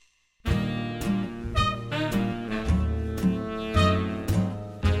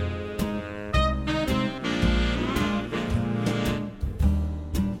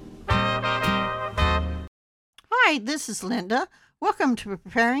Hi, this is Linda. Welcome to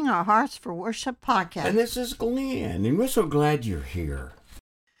Preparing Our Hearts for Worship podcast. And this is Glenn, and we're so glad you're here.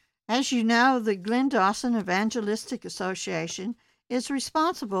 As you know, the Glenn Dawson Evangelistic Association is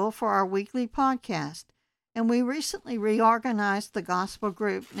responsible for our weekly podcast, and we recently reorganized the gospel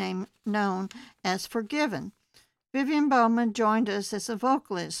group known as Forgiven. Vivian Bowman joined us as a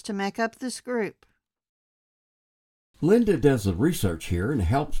vocalist to make up this group. Linda does the research here and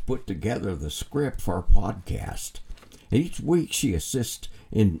helps put together the script for our podcast. Each week she assists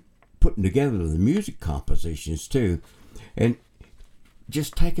in putting together the music compositions too, and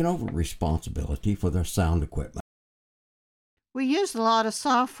just taking over responsibility for their sound equipment. We use a lot of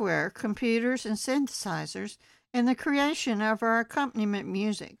software, computers, and synthesizers in the creation of our accompaniment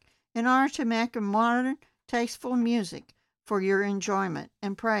music in order to make a modern, tasteful music for your enjoyment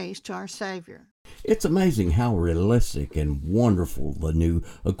and praise to our Savior. It's amazing how realistic and wonderful the new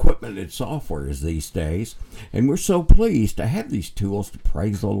equipment and software is these days, and we're so pleased to have these tools to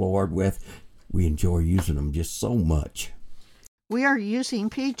praise the Lord with. We enjoy using them just so much. We are using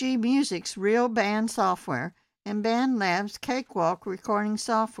PG Music's Real Band software and BandLab's Cakewalk recording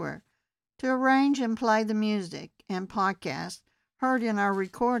software to arrange and play the music and podcasts heard in our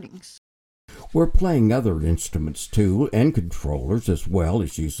recordings. We're playing other instruments too and controllers as well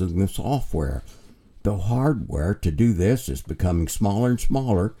as using the software. The hardware to do this is becoming smaller and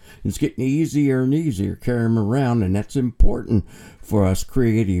smaller. It's getting easier and easier to carry them around, and that's important for us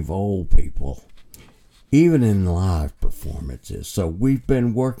creative old people, even in live performances. So we've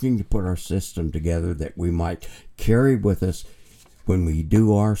been working to put our system together that we might carry with us when we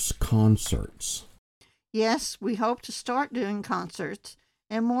do our concerts. Yes, we hope to start doing concerts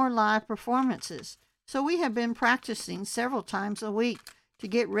and more live performances, so we have been practicing several times a week to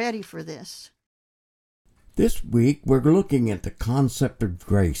get ready for this. This week, we're looking at the concept of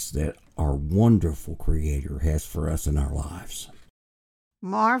grace that our wonderful Creator has for us in our lives.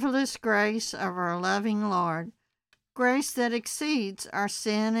 Marvelous grace of our loving Lord, grace that exceeds our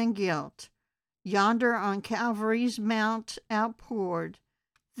sin and guilt. Yonder on Calvary's mount outpoured,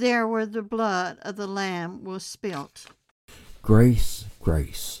 there where the blood of the Lamb was spilt. Grace,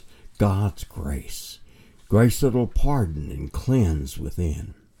 grace, God's grace, grace that'll pardon and cleanse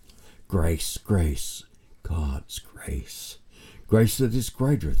within. Grace, grace, God's grace, grace that is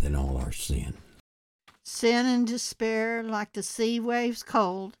greater than all our sin. Sin and despair, like the sea waves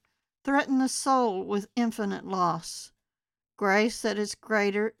cold, threaten the soul with infinite loss. Grace that is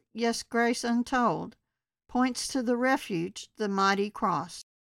greater, yes, grace untold, points to the refuge, the mighty cross.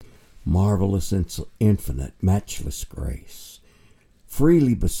 Marvelous, infinite, matchless grace,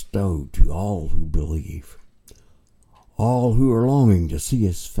 freely bestowed to all who believe, all who are longing to see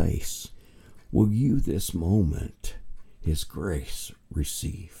His face. Will you this moment His grace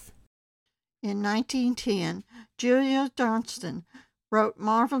receive? In 1910, Julia Johnston wrote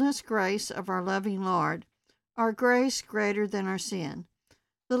Marvelous Grace of Our Loving Lord, our grace greater than our sin.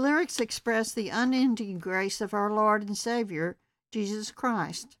 The lyrics express the unending grace of our Lord and Savior, Jesus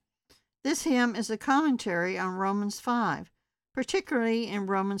Christ. This hymn is a commentary on Romans 5, particularly in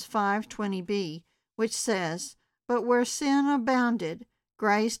Romans 5:20b, which says, "But where sin abounded,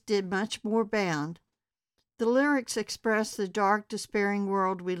 grace did much more abound." The lyrics express the dark, despairing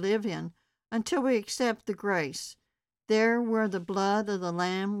world we live in until we accept the grace, there where the blood of the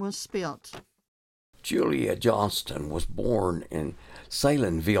Lamb was spilt. Julia Johnston was born in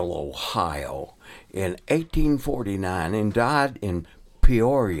Salineville, Ohio in 1849 and died in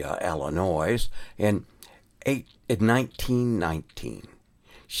Peoria, Illinois in 1919.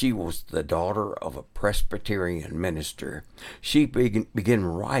 She was the daughter of a Presbyterian minister. She began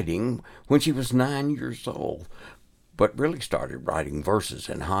writing when she was 9 years old, but really started writing verses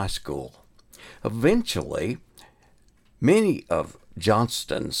in high school. Eventually, many of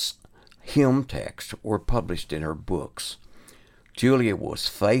Johnston's hymn texts were published in her books. Julia was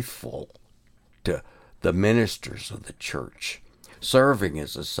faithful to the ministers of the church, serving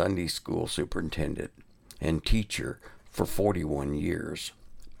as a Sunday school superintendent and teacher for 41 years.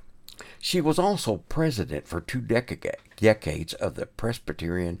 She was also president for 2 decades of the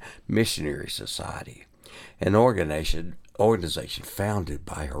Presbyterian Missionary Society, an organization founded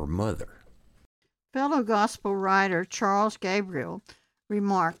by her mother. Fellow gospel writer Charles Gabriel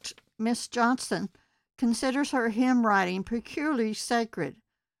remarked, Miss Johnston considers her hymn writing peculiarly sacred,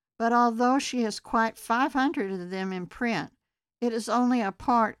 but although she has quite 500 of them in print, it is only a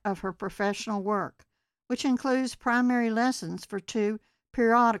part of her professional work, which includes primary lessons for 2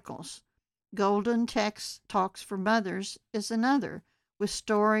 periodicals. Golden Text Talks for Mothers is another, with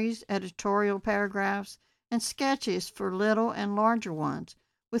stories, editorial paragraphs, and sketches for little and larger ones,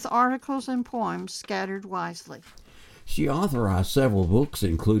 with articles and poems scattered wisely. She authored several books,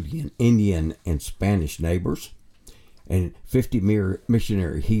 including Indian and Spanish Neighbors and 50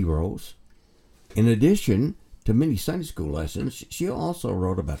 Missionary Heroes. In addition to many Sunday school lessons, she also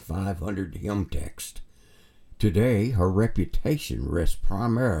wrote about 500 hymn texts. Today, her reputation rests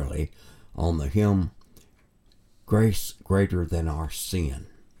primarily on the hymn Grace Greater Than Our Sin.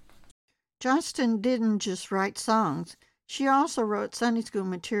 Johnston didn't just write songs. She also wrote Sunday school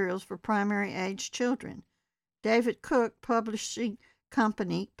materials for primary-age children. David Cook Publishing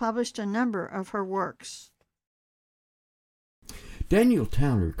Company published a number of her works. Daniel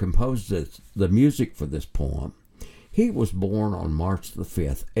Towner composed the music for this poem. He was born on March the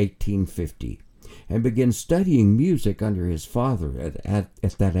 5th, 1850, and began studying music under his father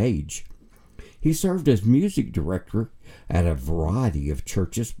at that age. He served as music director at a variety of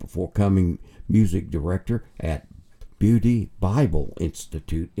churches before becoming music director at Beauty Bible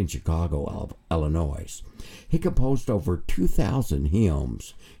Institute in Chicago, Illinois. He composed over 2,000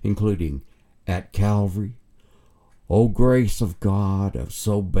 hymns, including At Calvary, O Grace of God of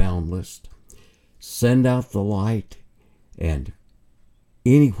So Boundless, Send Out the Light, and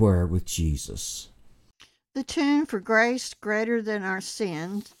Anywhere with Jesus. The tune for Grace Greater Than Our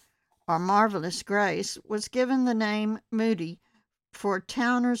Sins, or Marvelous Grace, was given the name Moody for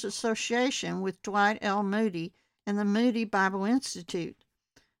Towner's association with Dwight L. Moody and the Moody Bible Institute.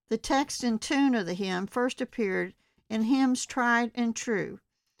 The text and tune of the hymn first appeared in Hymns Tried and True.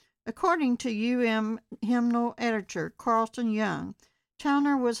 According to UM hymnal editor Carlton Young,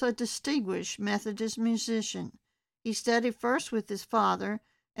 Towner was a distinguished Methodist musician. He studied first with his father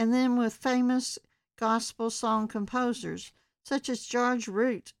and then with famous gospel song composers such as George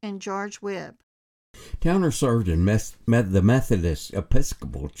Root and George Webb. Towner served in the Methodist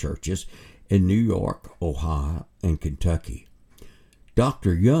Episcopal churches in New York, Ohio, and Kentucky.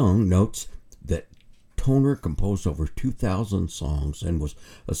 Dr. Young notes that Towner composed over 2,000 songs and was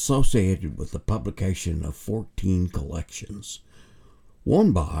associated with the publication of 14 collections.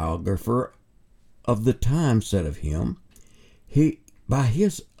 One biographer of the time said of him, by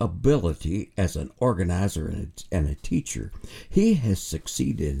his ability as an organizer and a teacher, he has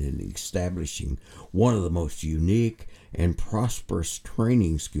succeeded in establishing one of the most unique and prosperous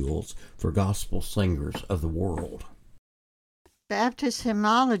training schools for gospel singers of the world. Baptist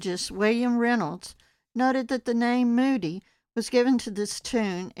hymnologist William Reynolds noted that the name Moody was given to this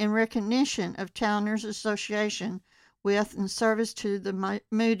tune in recognition of Towner's association with and service to the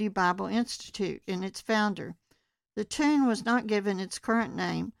Moody Bible Institute and its founder. The tune was not given its current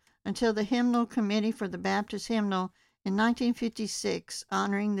name until the Hymnal Committee for the Baptist Hymnal in 1956,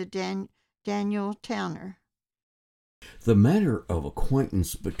 honoring the Daniel Towner. The matter of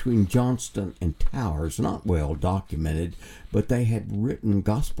acquaintance between Johnston and Towner is not well documented, but they had written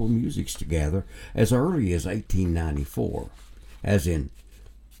gospel musics together as early as 1894, as in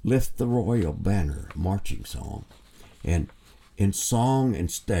Lift the Royal Banner marching song, and in Song and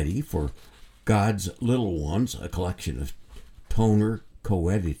Study for God's Little Ones, a collection of Towner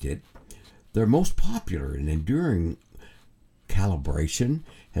co-edited. Their most popular and enduring calibration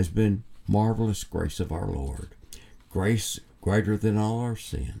has been Marvelous Grace of Our Lord, Grace Greater Than All Our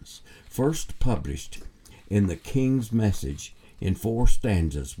Sins, first published in the King's Message in 4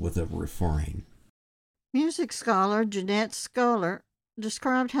 stanzas with a refrain. Music scholar Jeanette Scholar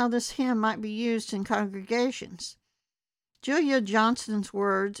described how this hymn might be used in congregations. Julia Johnston's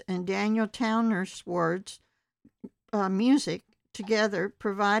words and Daniel Towner's music together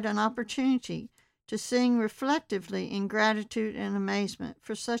provide an opportunity to sing reflectively in gratitude and amazement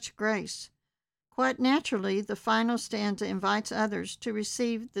for such grace. Quite naturally, the final stanza invites others to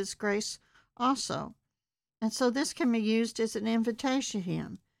receive this grace also, and so this can be used as an invitation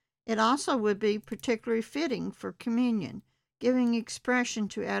hymn. It also would be particularly fitting for communion, giving expression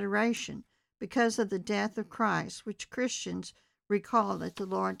to adoration because of the death of Christ, which Christians recall at the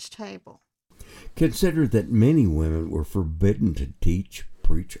Lord's table. Consider that many women were forbidden to teach,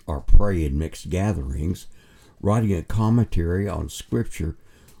 preach, or pray in mixed gatherings. Writing a commentary on Scripture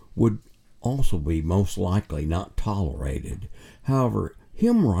would also be most likely not tolerated. However,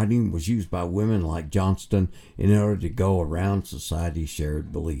 hymn writing was used by women like Johnston in order to go around society's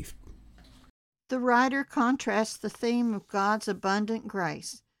shared belief. The writer contrasts the theme of God's abundant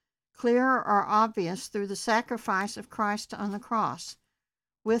grace, clear or obvious through the sacrifice of Christ on the cross,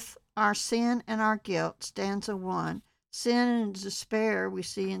 with our sin and our guilt, stanza 1, sin and despair we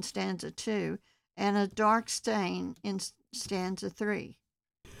see in stanza 2, and a dark stain in stanza 3.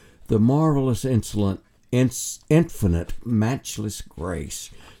 The marvelous, infinite, matchless grace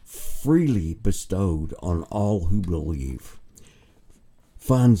freely bestowed on all who believe.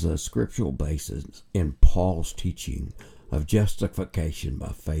 finds a scriptural basis in Paul's teaching of justification by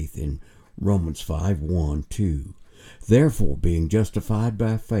faith in Romans 5:1-2. Therefore, being justified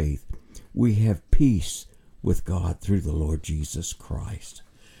by faith, we have peace with God through the Lord Jesus Christ,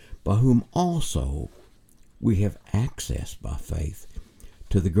 by whom also we have access by faith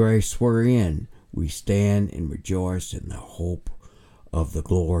to the grace wherein we stand and rejoice in the hope of the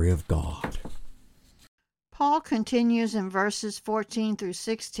glory of God. Paul continues in verses 14 through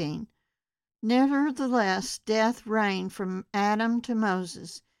 16. Nevertheless, death reigned from Adam to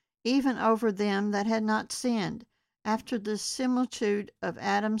Moses, even over them that had not sinned, after the similitude of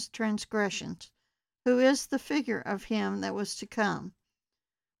Adam's transgressions, who is the figure of him that was to come.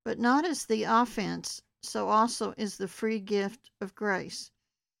 But not as the offense, so also is the free gift of grace.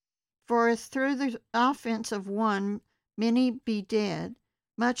 For if through the offense of one many be dead,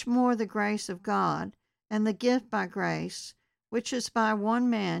 much more the grace of God, and the gift by grace, which is by one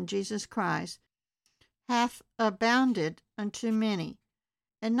man, Jesus Christ, hath abounded unto many.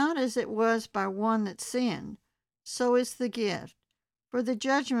 And not as it was by one that sinned, so is the gift. For the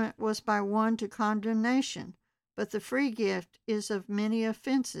judgment was by one to condemnation, but the free gift is of many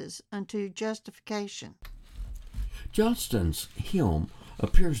offenses unto justification. Johnston's hymn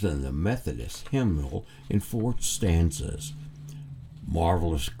appears in the Methodist hymnal in 4 stanzas.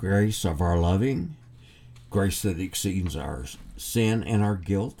 Marvelous grace of our loving, grace that exceeds our sin and our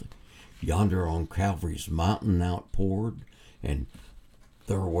guilt, yonder on Calvary's mountain outpoured, and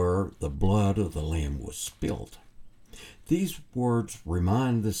there where the blood of the Lamb was spilt. These words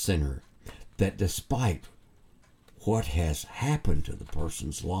remind the sinner that despite what has happened to the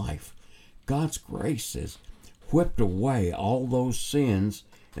person's life, God's grace has whipped away all those sins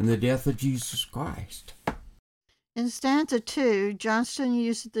in the death of Jesus Christ. In stanza 2, Johnston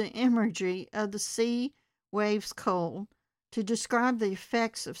used the imagery of the sea waves cold to describe the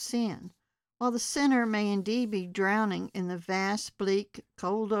effects of sin. While the sinner may indeed be drowning in the vast, bleak,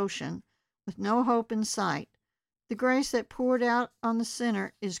 cold ocean with no hope in sight, the grace that poured out on the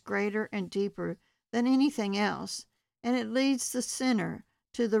sinner is greater and deeper than anything else, and it leads the sinner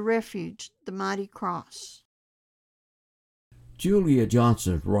to the refuge, the mighty cross. Julia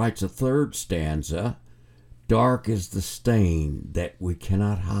Johnston writes a 3rd stanza, dark is the stain that we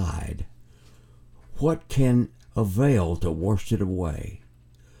cannot hide. What can avail to wash it away?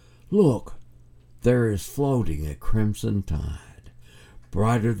 Look, there is floating a crimson tide,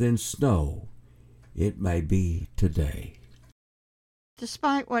 brighter than snow, it may be today.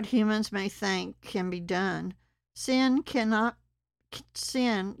 Despite what humans may think can be done, sin cannot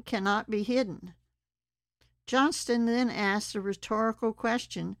be hidden. Johnston then asks a rhetorical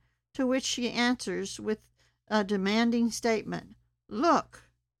question, to which she answers with a demanding statement. Look,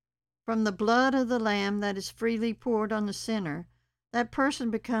 from the blood of the Lamb that is freely poured on the sinner, that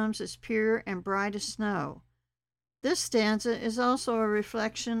person becomes as pure and bright as snow. This stanza is also a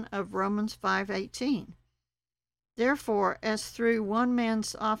reflection of Romans 5:18. Therefore, as through one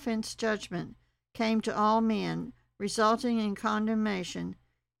man's offense judgment came to all men, resulting in condemnation,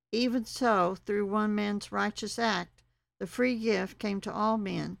 even so through one man's righteous act, the free gift came to all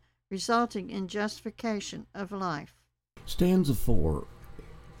men, resulting in justification of life. Stanza 4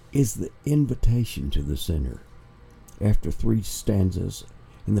 is the invitation to the sinner. After 3 stanzas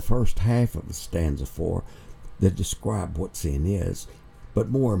in the first half of the stanza 4 that describe what sin is, but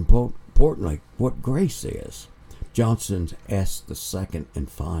more importantly, what grace is, Johnston asks the second and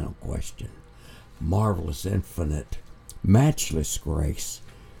final question. Marvelous, infinite, matchless grace,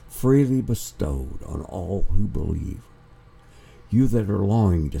 freely bestowed on all who believe. You that are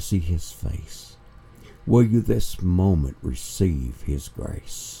longing to see his face, will you this moment receive his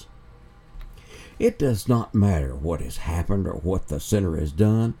grace? It does not matter what has happened or what the sinner has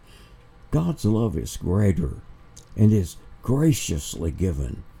done. God's love is greater and is graciously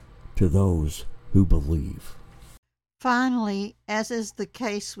given to those who believe. Finally, as is the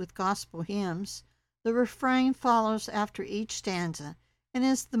case with gospel hymns, the refrain follows after each stanza and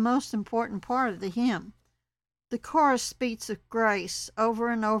is the most important part of the hymn. The chorus speaks of grace over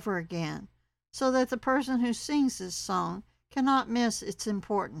and over again, so that the person who sings this song cannot miss its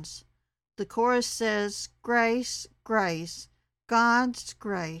importance. The chorus says, grace, grace, God's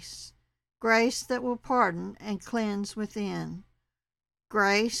grace, grace that will pardon and cleanse within.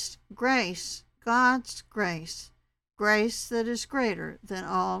 Grace, grace, God's grace, grace that is greater than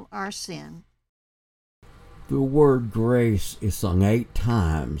all our sin. The word grace is sung 8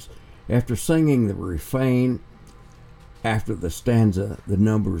 times. After singing the refrain, after the stanza, the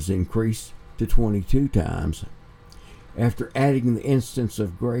numbers increase to 22 times. After adding the instance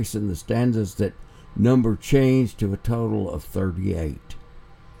of grace in the stanzas, that number changed to a total of 38.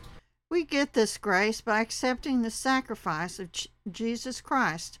 We get this grace by accepting the sacrifice of Jesus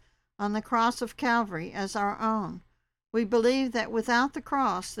Christ on the cross of Calvary as our own. We believe that without the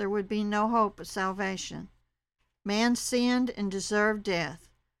cross there would be no hope of salvation. Man sinned and deserved death.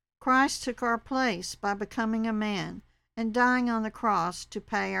 Christ took our place by becoming a man and dying on the cross to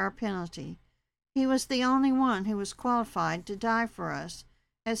pay our penalty. He was the only one who was qualified to die for us,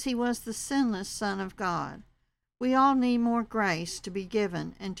 as he was the sinless Son of God. We all need more grace to be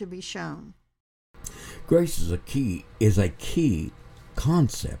given and to be shown. Grace is a key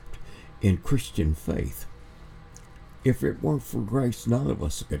concept in Christian faith. If it weren't for grace, none of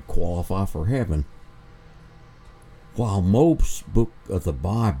us could qualify for heaven. While most books of the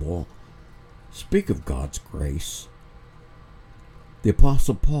Bible speak of God's grace, the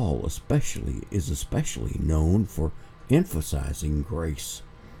Apostle Paul is especially known for emphasizing grace.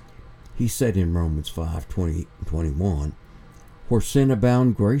 He said in Romans 5:20-21, "Where sin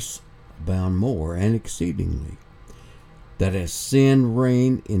abound, grace abound more and exceedingly. That as sin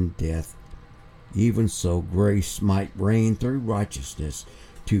reigned in death, even so grace might reign through righteousness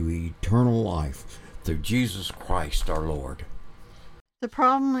to eternal life through Jesus Christ our Lord." The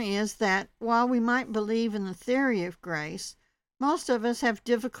problem is that while we might believe in the theory of grace, most of us have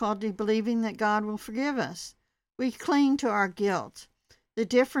difficulty believing that God will forgive us. We cling to our guilt. The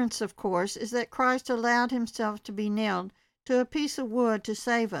difference, of course, is that Christ allowed himself to be nailed to a piece of wood to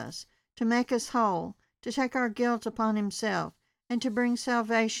save us, to make us whole, to take our guilt upon himself, and to bring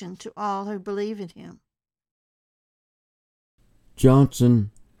salvation to all who believe in him.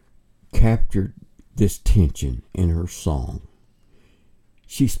 Johnston captured this tension in her song.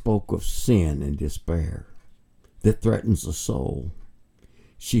 She spoke of sin and despair that threatens the soul.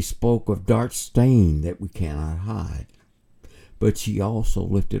 She spoke of dark stain that we cannot hide. But she also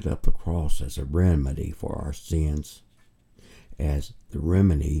lifted up the cross as a remedy for our sins, as the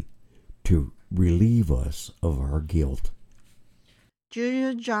remedy to relieve us of our guilt.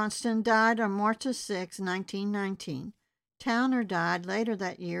 Julia Johnston died on March 6, 1919. Towner died later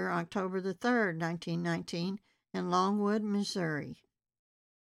that year, October 3rd, 1919, in Longwood, Missouri.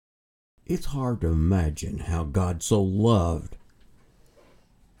 It's hard to imagine how God so loved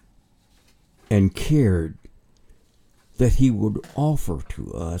and cared that he would offer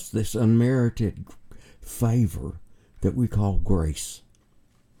to us this unmerited favor that we call grace.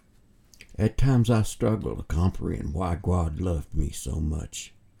 At times I struggle to comprehend why God loved me so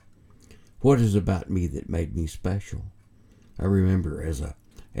much. What is about me that made me special? I remember as an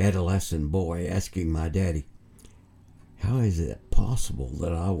adolescent boy asking my daddy, how is it possible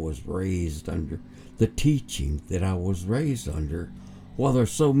that I was raised under the teaching that I was raised under, while there's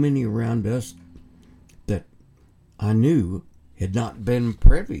so many around us that I knew had not been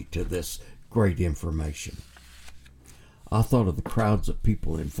privy to this great information? I thought of the crowds of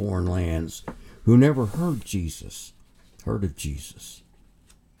people in foreign lands who never heard of Jesus. I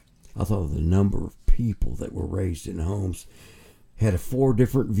thought of the number of people that were raised in homes had a far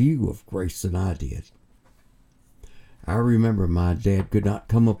different view of grace than I did. I remember my dad could not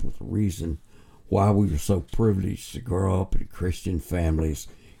come up with a reason why we were so privileged to grow up in Christian families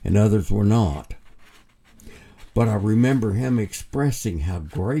and others were not. But I remember him expressing how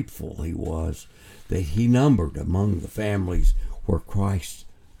grateful he was that he numbered among the families where Christ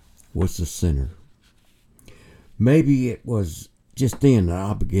was the center. Maybe it was just then that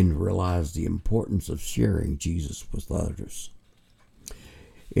I began to realize the importance of sharing Jesus with others.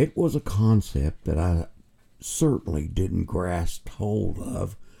 It was a concept that I certainly didn't grasp hold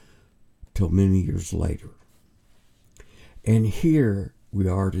of till many years later. And here we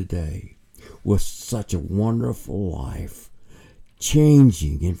are today with such a wonderful life,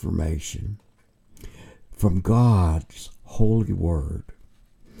 changing information from God's holy word,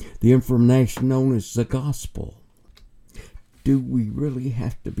 the information known as the gospel. Do we really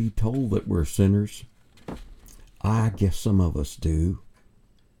have to be told that we're sinners? I guess some of us do.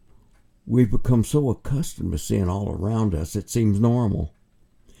 We've become so accustomed to sin all around us, it seems normal.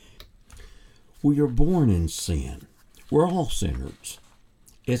 We are born in sin. We're all sinners.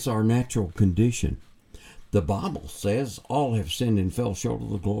 It's our natural condition. The Bible says all have sinned and fell short of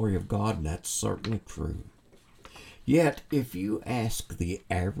the glory of God, and that's certainly true. Yet, if you ask the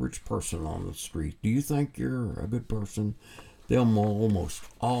average person on the street, do you think you're a good person? They'll almost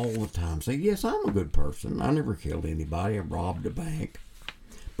all the time say, yes, I'm a good person. I never killed anybody. I robbed a bank.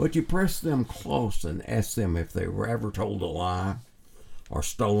 But you press them close and ask them if they were ever told a lie or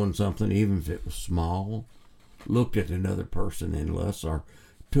stolen something, even if it was small, looked at another person in lust, or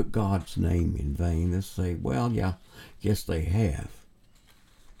took God's name in vain. They'll say, well, yeah, yes, they have.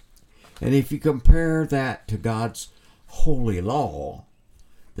 And if you compare that to God's holy law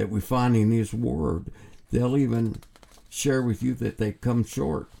that we find in His Word. They'll even share with you that they've come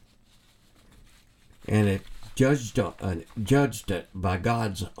short. And it judged it by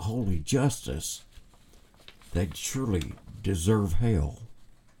God's holy justice, they surely deserve hell.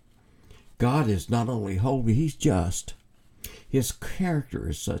 God is not only holy, He's just. His character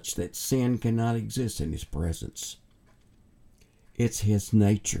is such that sin cannot exist in His presence. It's His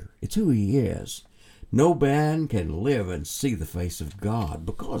nature. It's who He is. No man can live and see the face of God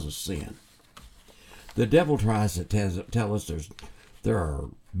because of sin. The devil tries to tell us there are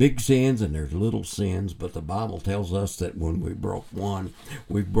big sins and there's little sins, but the Bible tells us that when we broke one,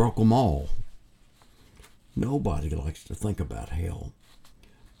 we broke them all. Nobody likes to think about hell.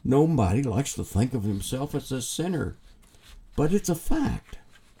 Nobody likes to think of himself as a sinner, but it's a fact.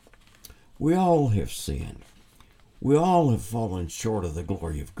 We all have sinned. We all have fallen short of the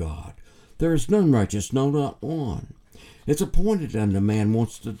glory of God. There is none righteous, no, not one. It's appointed unto man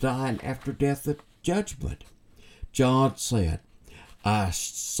once to die, and after death the judgment. John said, I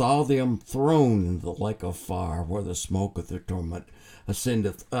saw them thrown into the lake of fire, where the smoke of their torment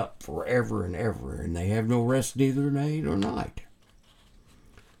ascendeth up forever and ever, and they have no rest neither day nor night.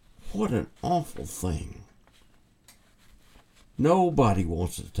 What an awful thing. Nobody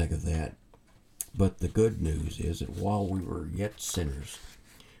wants to think of that. But the good news is that while we were yet sinners,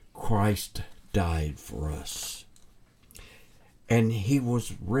 Christ died for us. And He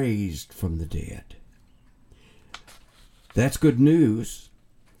was raised from the dead. That's good news.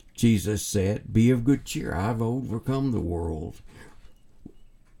 Jesus said, be of good cheer. I've overcome the world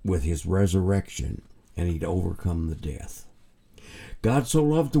with His resurrection, and He'd overcome the death. God so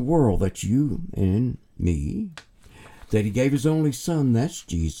loved the world, that you and me, that He gave His only Son, that's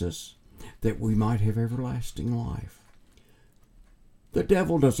Jesus, that we might have everlasting life. The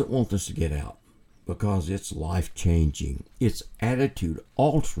devil doesn't want us to get out because it's life-changing. It's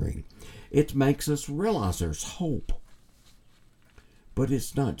attitude-altering. It makes us realize there's hope. But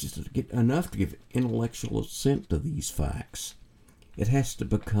it's not just enough to give intellectual assent to these facts. It has to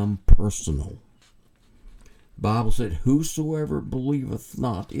become personal. The Bible said, whosoever believeth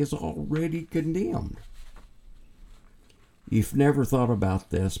not is already condemned. You've never thought about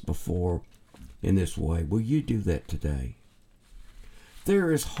this before in this way. Will you do that today?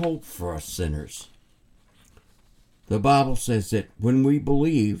 There is hope for us sinners. The Bible says that when we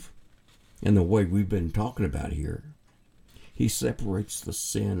believe in the way we've been talking about here, He separates the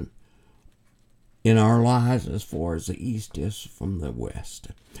sin in our lives as far as the east is from the west.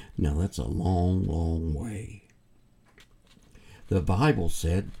 Now that's a long, long way. The Bible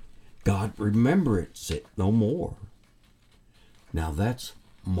said, God remembereth it no more. Now that's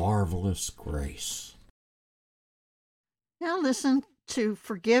marvelous grace. Now listen to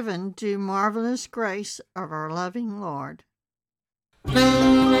Forgiven Due Marvelous Grace of Our Loving Lord.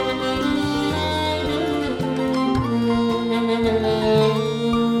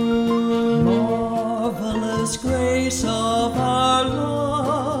 Marvelous grace of our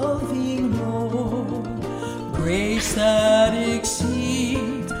loving Lord, grace that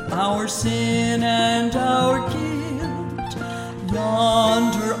exceeds our sin and our guilt,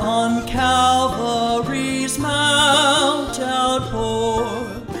 yonder on Calvary's mount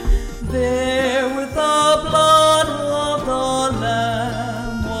outpoured, there where the blood of the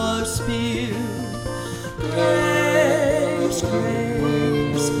Lamb was spilled. Grace,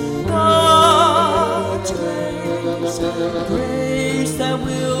 grace, God's grace, grace that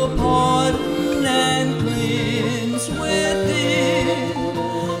will pardon and cleanse within.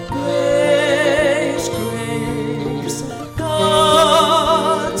 Grace, grace,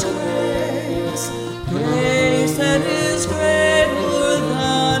 God's grace, grace that is greater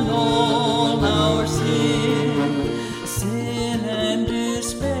than all our sin. Sin and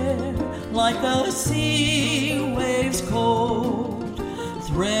despair, like the sea waves cold,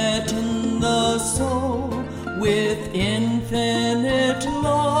 threaten the soul with infinite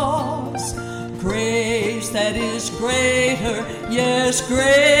loss. Grace that is greater, yes,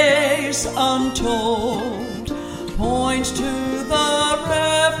 grace untold, points to the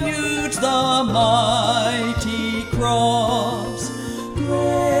refuge, the mighty cross.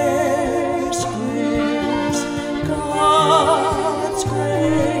 Grace, grace, God's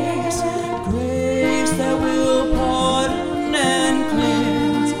grace, grace that will pardon and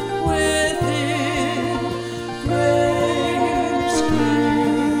cleanse within. Grace,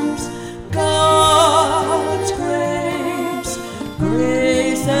 grace, God's grace,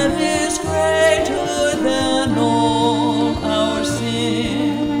 grace that is greater than all our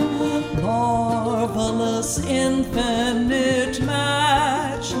sin. Marvelous, infinite,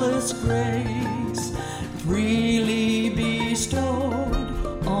 matchless grace, freely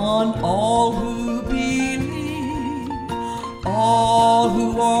bestowed all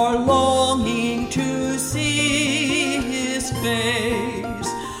who are longing to see His face.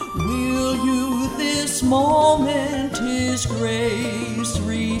 Will you this moment His grace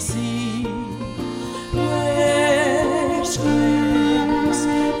receive? Grace, grace,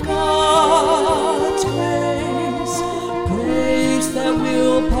 God's grace, grace that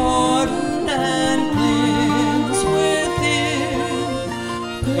will pardon and cleanse within.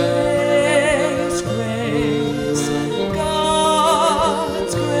 Grace, grace,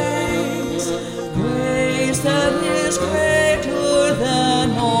 God's grace, grace that is greater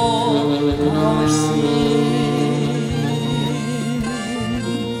than all our sin.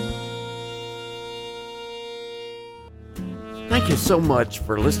 Thank you so much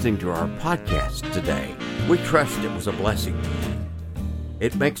for listening to our podcast today. We trust it was a blessing.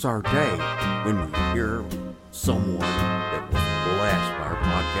 It makes our day when we hear someone that was blessed by our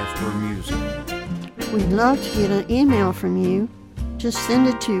podcast or music. We'd love to get an email from you. Just send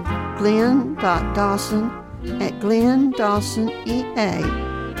it to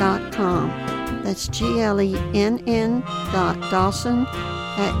glenn.dawson@glenndawsonea.com. That's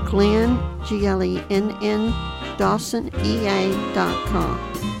glenn.dawsonea.com.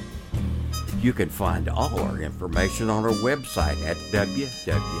 You can find all our information on our website at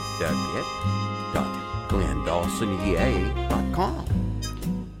www.glenndawsonea.com.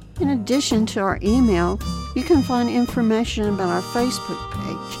 In addition to our email, you can find information about our Facebook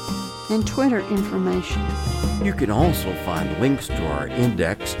page and Twitter information. You can also find links to our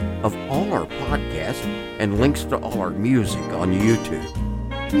index of all our podcasts and links to all our music on YouTube.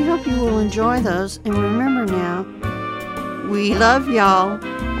 We hope you will enjoy those, and remember now, we love y'all.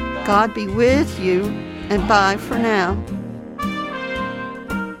 God be with you, and bye for now.